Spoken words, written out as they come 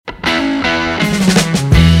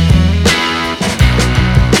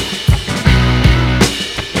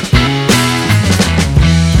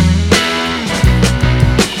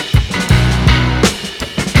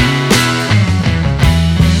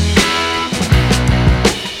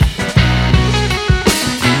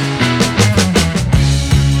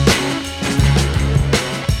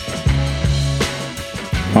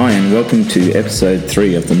and welcome to episode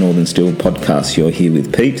 3 of the Northern Steel podcast. You're here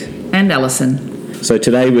with Pete and Alison. So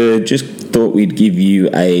today we just thought we'd give you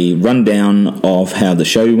a rundown of how the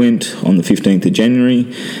show went on the 15th of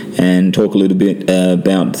January and talk a little bit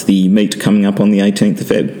about the meet coming up on the 18th of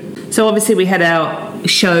Feb. So obviously we had our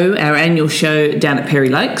annual show down at Perry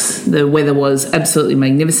Lakes. The weather was absolutely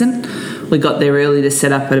magnificent. We got there early to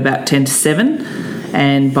set up at about 10 to 7,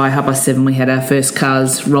 and by 7:30 we had our first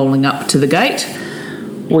cars rolling up to the gate.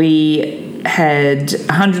 We had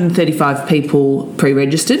 135 people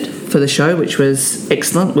pre-registered for the show, which was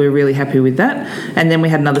excellent. We were really happy with that. And then we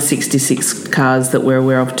had another 66 cars that we're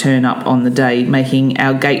aware of turn up on the day, making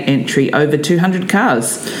our gate entry over 200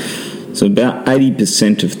 cars. So about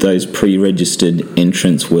 80% of those pre-registered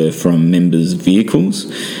entrants were from members' vehicles,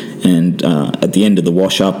 and at the end of the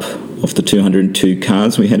wash-up of the 202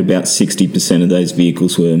 cars, we had about 60% of those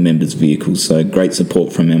vehicles were members' vehicles, so great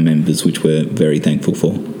support from our members, which we're very thankful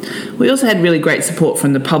for. We also had really great support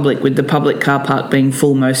from the public, with the public car park being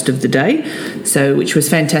full most of the day, which was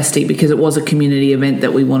fantastic because it was a community event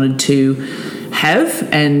that we wanted to have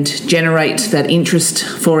and generate that interest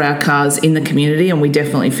for our cars in the community, and we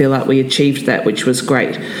definitely feel like we achieved that, which was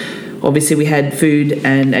great. Obviously, we had food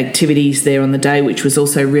and activities there on the day, which was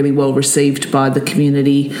also really well received by the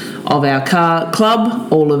community of our car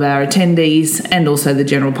club, all of our attendees, and also the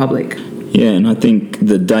general public. Yeah, and I think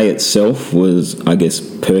the day itself was,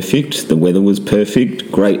 perfect. The weather was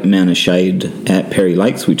perfect. Great amount of shade at Perry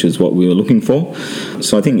Lakes, which is what we were looking for.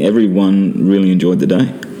 So I think everyone really enjoyed the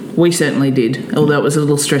day. We certainly did, although it was a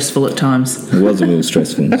little stressful at times. It was a little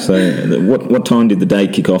stressful. So what time did the day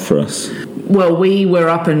kick off for us? Well, we were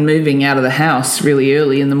up and moving out of the house really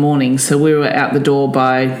early in the morning, so we were out the door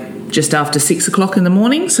by just after 6 o'clock in the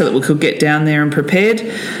morning so that we could get down there and prepared.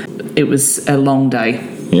 It was a long day.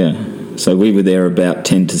 Yeah, so we were there about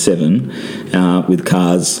 10 to 7 with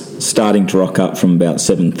cars starting to rock up from about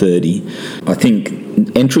 7:30. I think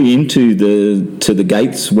entry into the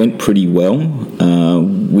gates went pretty well.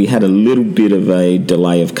 We had a little bit of a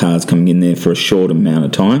delay of cars coming in there for a short amount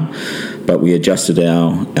of time, but we adjusted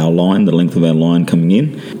our line, the length of our line coming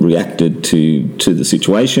in, reacted to the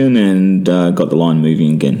situation, and got the line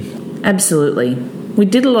moving again. Absolutely. We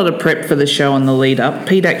did a lot of prep for the show on the lead up.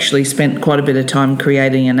 Pete actually spent quite a bit of time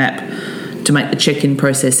creating an app to make the check-in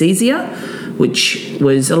process easier, which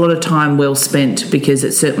was a lot of time well spent because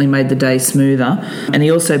it certainly made the day smoother. And he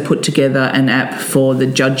also put together an app for the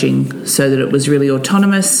judging so that it was really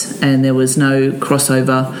autonomous and there was no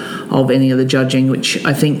crossover of any of the judging, which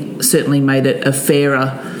I think certainly made it a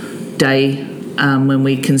fairer day when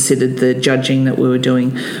we considered the judging that we were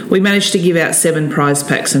doing. We managed to give out 7 prize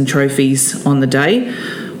packs and trophies on the day,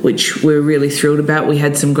 which we're really thrilled about. We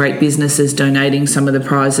had some great businesses donating some of the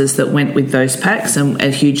prizes that went with those packs, and a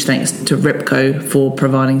huge thanks to Repco for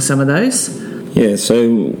providing some of those. Yeah,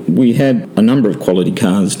 so we had a number of quality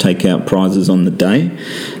cars take out prizes on the day.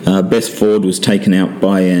 Best Ford was taken out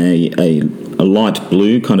by a light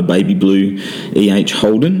blue, kind of baby blue EH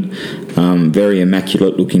Holden. Very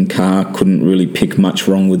immaculate looking car, couldn't really pick much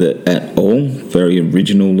wrong with it at all. Very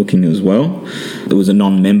original looking as well. It was a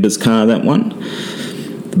non-members car, that one.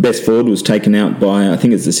 The Best Ford was taken out by, I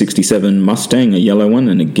think it's the 67 Mustang, a yellow one,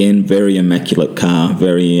 and again, very immaculate car,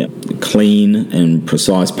 very clean and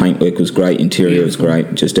precise. Paintwork was great, interior was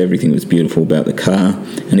great, just everything was beautiful about the car.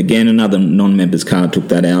 And again, another non-members car took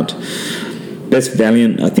that out. Best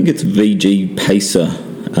Valiant, I think it's VG Pacer,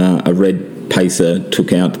 a red Pacer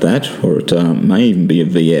took out that, or it may even be a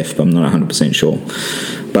VF, but I'm not 100% sure.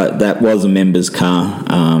 But that was a members car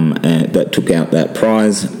that took out that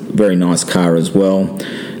prize. Very nice car as well.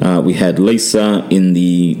 We had Lisa in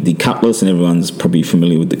the Cutlass, and everyone's probably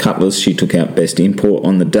familiar with the Cutlass. She took out Best Import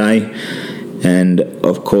on the day. And,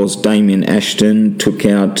 of course, Damien Ashton took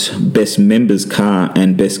out Best Members Car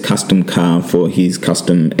and Best Custom Car for his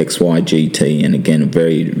custom XY GT. And, again, a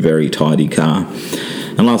very, very tidy car.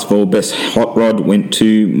 And last of all, Best Hot Rod went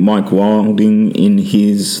to Mike Wilding in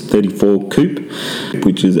his 34 Coupe,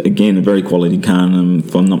 which is, again, a very quality car. And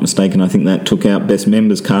if I'm not mistaken, I think that took out Best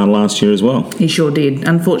Members Car last year as well. He sure did.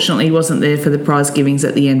 Unfortunately, he wasn't there for the prize givings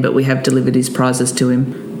at the end, but we have delivered his prizes to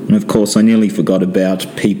him. And, of course, I nearly forgot about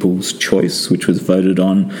People's Choice, which was voted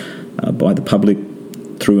on by the public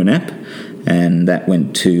through an app. And that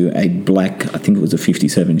went to a black, I think it was a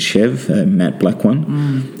 57 Chev, a matte black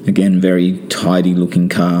one. Again, very tidy looking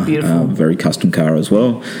car. Beautiful. Very custom car as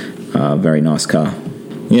well. Very nice car.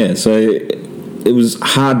 Yeah, so it was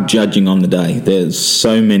hard judging on the day. There's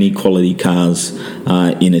so many quality cars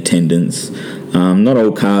in attendance. Not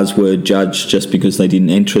all cars were judged just because they didn't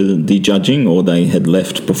enter the judging or they had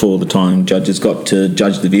left before the time judges got to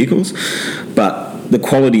judge the vehicles. But the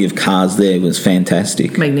quality of cars there was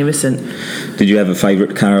fantastic. Magnificent. Did you have a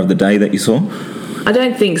favourite car of the day that you saw? I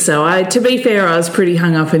don't think so. To be fair, I was pretty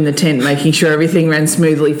hung up in the tent making sure everything ran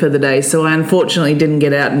smoothly for the day, so I unfortunately didn't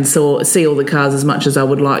get out and see all the cars as much as I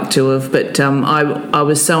would like to have, but I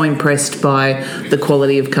was so impressed by the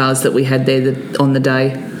quality of cars that we had there on the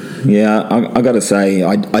day. Yeah, I got to say,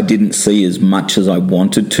 I didn't see as much as I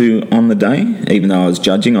wanted to on the day, even though I was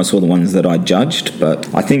judging. I saw the ones that I judged,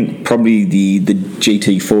 but I think probably the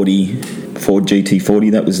GT40, Ford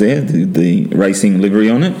GT40 that was there, the racing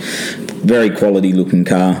livery on it, very quality looking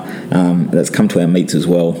car, that's come to our meets as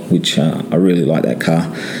well, which I really like that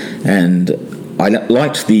car. And I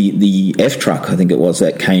liked the F-Truck, I think it was,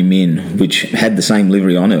 that came in, which had the same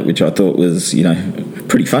livery on it, which I thought was,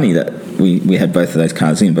 pretty funny that we had both of those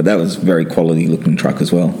cars in, but that was a very quality looking truck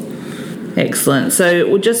as well. Excellent. So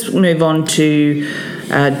we'll just move on to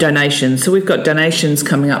donations. So we've got donations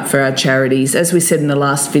coming up for our charities. As we said in the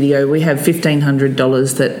last video, we have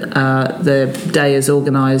 $1,500 that the day is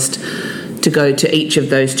organised to go to each of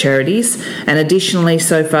those charities, and additionally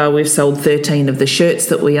so far we've sold 13 of the shirts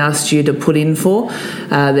that we asked you to put in for.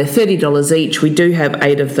 They're $30 each. We do have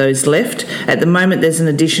 8 of those left. At the moment there's an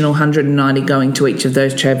additional 190 going to each of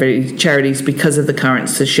those charities because of the current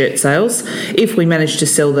shirt sales. If we manage to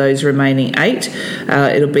sell those remaining 8,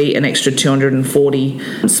 it'll be an extra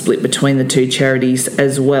 240 split between the 2 charities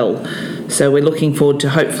as well. So we're looking forward to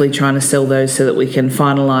hopefully trying to sell those so that we can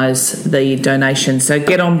finalise the donation. So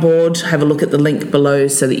get on board, have a look at the link below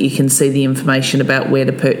so that you can see the information about where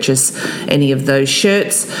to purchase any of those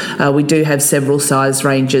shirts. We do have several size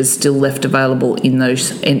ranges still left available in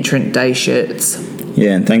those entrant day shirts.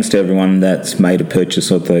 Yeah, and thanks to everyone that's made a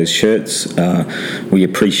purchase of those shirts. We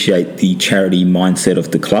appreciate the charity mindset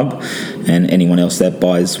of the club, and anyone else that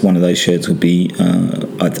buys one of those shirts will be,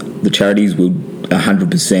 the charities will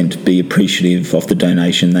 100% be appreciative of the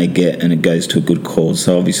donation they get, and it goes to a good cause.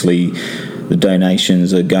 So obviously the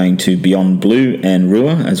donations are going to Beyond Blue and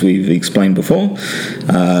Rua, as we've explained before.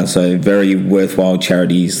 So very worthwhile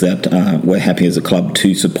charities that we're happy as a club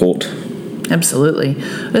to support. Absolutely.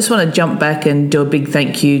 I just want to jump back and do a big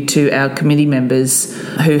thank you to our committee members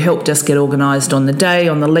who helped us get organised on the day,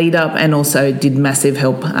 on the lead up, and also did massive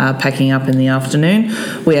help packing up in the afternoon.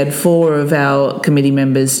 We had 4 of our committee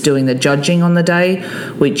members doing the judging on the day,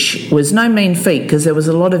 which was no mean feat because there was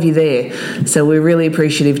a lot of you there. So we're really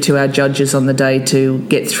appreciative to our judges on the day to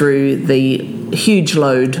get through the huge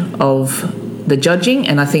load of the judging,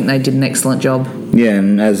 and I think they did an excellent job. Yeah,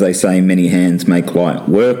 and as they say, many hands make light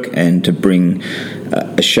work, and to bring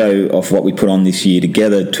a show of what we put on this year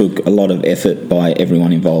together took a lot of effort by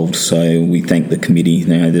everyone involved. So we thank the committee.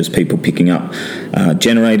 There's people picking up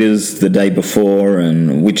generators the day before,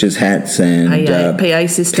 and witches' hats, and PA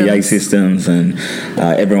systems, and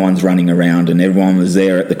everyone's running around, and everyone was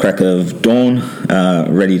there at the crack of dawn,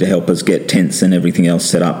 ready to help us get tents and everything else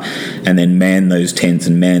set up, and then man those tents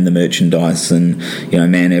and man the merchandise, and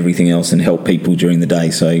man everything else, and help people during the day.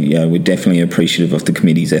 So we're definitely appreciative of the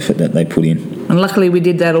committee's effort that they put in. And luckily we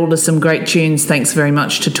did that all to some great tunes. Thanks very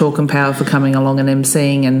much to Talk and Power for coming along and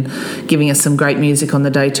emceeing and giving us some great music on the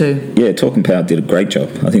day too. Yeah, Talk and Power did a great job.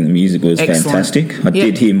 I think the music was fantastic. I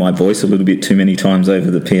did hear my voice a little bit too many times over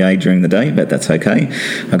the PA during the day, but that's okay.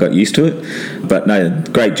 I got used to it. But no,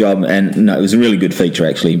 great job. And no, it was a really good feature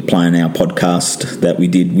actually, playing our podcast that we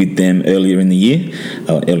did with them earlier in the year,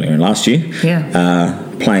 earlier in last year. Yeah.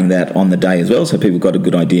 Playing that on the day as well, so people got a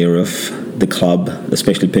good idea of the club,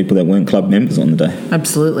 especially people that weren't club members on the day.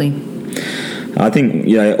 Absolutely. I think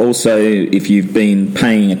also if you've been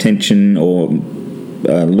paying attention or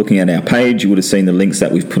looking at our page, you would have seen the links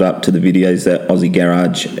that we've put up to the videos that Aussie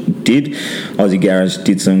Garage did. Aussie Garage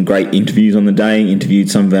did some great interviews on the day,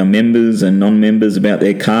 interviewed some of our members and non-members about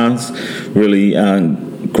their cars. Really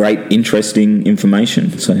great, interesting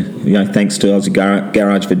information. So, thanks to Aussie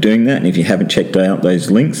Garage for doing that. And if you haven't checked out those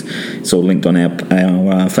links, it's all linked on our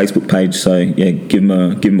Facebook page. So, give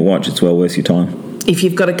them a watch. It's well worth your time. If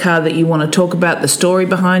you've got a car that you want to talk about, the story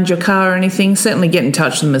behind your car or anything, certainly get in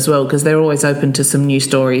touch with them as well, because they're always open to some new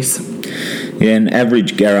stories. Yeah, and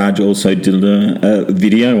Average Garage also did a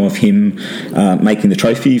video of him making the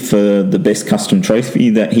trophy for the best custom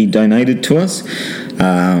trophy that he donated to us.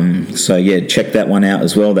 Check that one out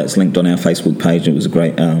as well. That's linked on our Facebook page. It was a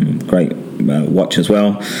great watch as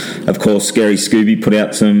well. Of course, Scary Scooby put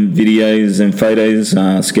out some videos and photos.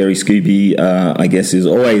 Scary Scooby, I guess, is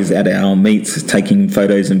always at our meets taking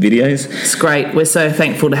photos and videos. It's great. We're so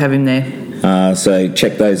thankful to have him there. So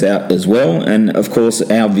check those out as well. And of course,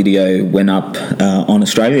 our video went up on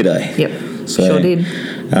Australia Day. Yep, so, sure did.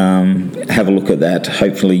 Have a look at that.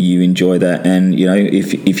 Hopefully you enjoy that. And,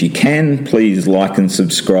 if you can, please like and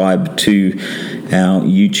subscribe to our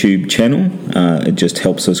YouTube channel. It just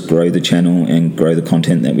helps us grow the channel and grow the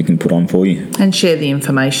content that we can put on for you. And share the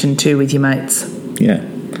information too with your mates. Yeah.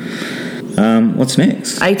 What's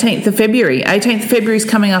next? 18th of February. 18th of February is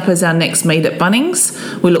coming up as our next meet at Bunnings.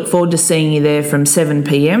 We look forward to seeing you there from 7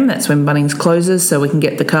 p.m. That's when Bunnings closes, so we can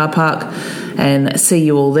get the car park and see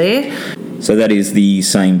you all there. So that is the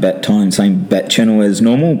same bat time, same bat channel as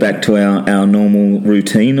normal, back to our normal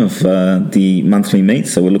routine of the monthly meet.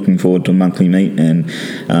 So we're looking forward to a monthly meet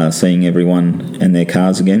and seeing everyone and their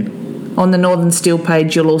cars again. On the Northern Steel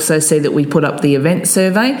page, you'll also see that we put up the event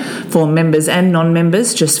survey for members and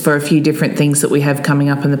non-members, just for a few different things that we have coming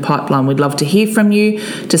up in the pipeline. We'd love to hear from you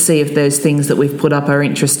to see if those things that we've put up are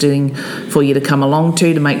interesting for you to come along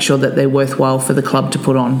to make sure that they're worthwhile for the club to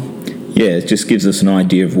put on. Yeah, it just gives us an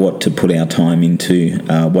idea of what to put our time into,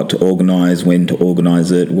 what to organise, when to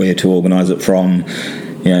organise it, where to organise it from,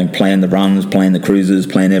 plan the runs, plan the cruises,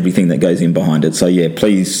 plan everything that goes in behind it. So, yeah,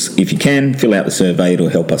 please, if you can, fill out the survey. It'll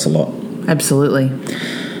help us a lot. Absolutely.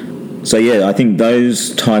 So, yeah, I think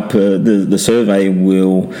those the survey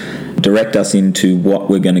will direct us into what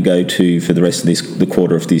we're going to go to for the rest of the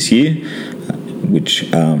quarter of this year, which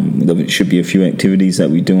there should be a few activities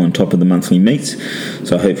that we do on top of the monthly meets.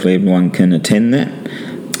 So hopefully everyone can attend that.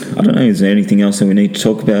 I don't know, is there anything else that we need to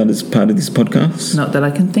talk about as part of this podcast? Not that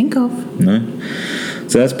I can think of. No?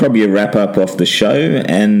 So that's probably a wrap-up of the show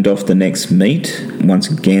and of the next meet.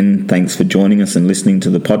 Once again, thanks for joining us and listening to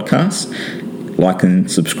the podcast. Like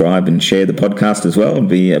and subscribe and share the podcast as well. It'd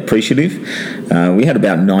be appreciative. We had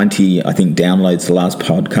about 90, I think, downloads the last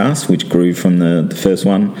podcast, which grew from the first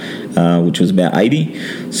one, which was about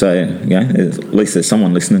 80. So, at least there's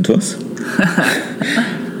someone listening to us.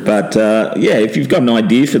 But, if you've got an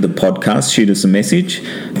idea for the podcast, shoot us a message.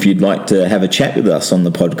 If you'd like to have a chat with us on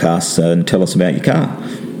the podcast and tell us about your car,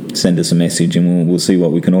 send us a message and we'll see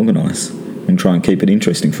what we can organise and try and keep it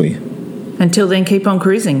interesting for you. Until then, keep on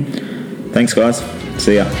cruising. Thanks, guys.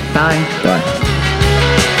 See ya. Bye. Bye.